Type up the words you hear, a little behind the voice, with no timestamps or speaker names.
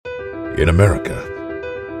In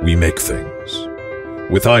America, we make things.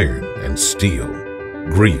 With iron and steel,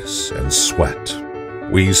 grease and sweat,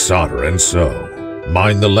 we solder and sew,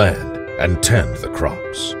 mine the land and tend the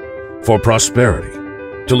crops. For prosperity,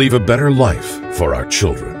 to leave a better life for our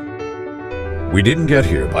children. We didn't get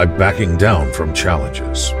here by backing down from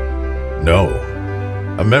challenges. No,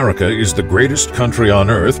 America is the greatest country on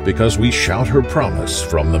earth because we shout her promise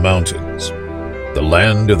from the mountains. The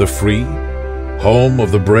land of the free, home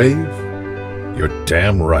of the brave. You're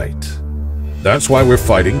damn right. That's why we're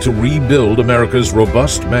fighting to rebuild America's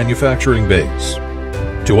robust manufacturing base,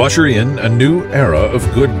 to usher in a new era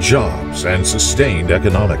of good jobs and sustained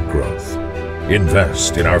economic growth,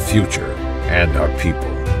 invest in our future and our people,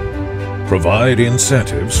 provide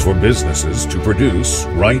incentives for businesses to produce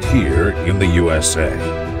right here in the USA,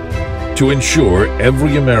 to ensure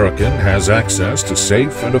every American has access to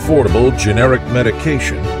safe and affordable generic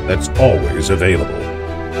medication that's always available,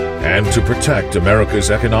 and to protect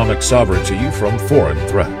America's economic sovereignty from foreign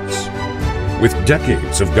threats. With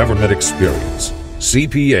decades of government experience,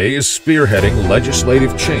 CPA is spearheading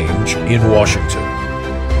legislative change in Washington.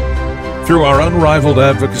 Through our unrivaled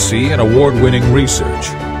advocacy and award-winning research,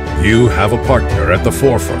 you have a partner at the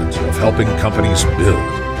forefront of helping companies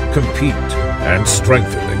build, compete, and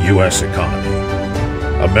strengthen the U.S. economy.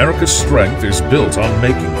 America's strength is built on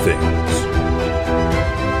making things.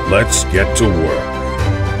 Let's get to work.